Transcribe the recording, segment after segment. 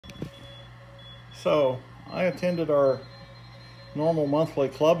So I attended our normal monthly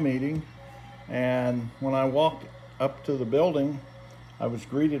club meeting, and when I walked up to the building, I was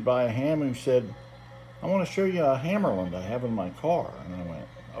greeted by a ham who said, "I want to show you a Hammarlund I have in my car." And I went,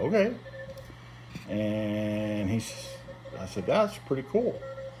 "Okay." And I said, "That's pretty cool."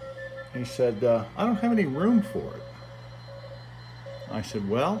 He said, "I don't have any room for it." I said,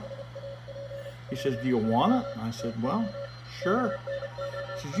 "Well," he says, "do you want it?" And I said, "Well, sure."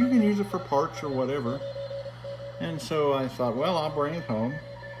 He says, "You can use it for parts or whatever." And so I thought, well, I'll bring it home.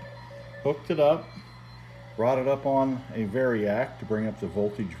 Hooked it up, brought it up on a variac to bring up the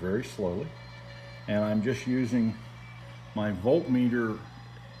voltage very slowly. And I'm just using my voltmeter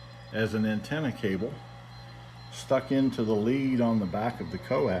as an antenna cable stuck into the lead on the back of the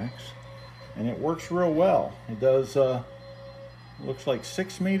coax. And it works real well. It does, looks like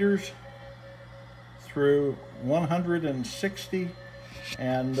 6 meters through 160,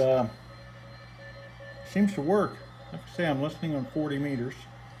 and seems to work. Like I say, I'm listening on 40 meters.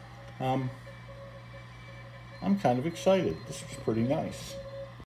 I'm kind of excited. This is pretty nice.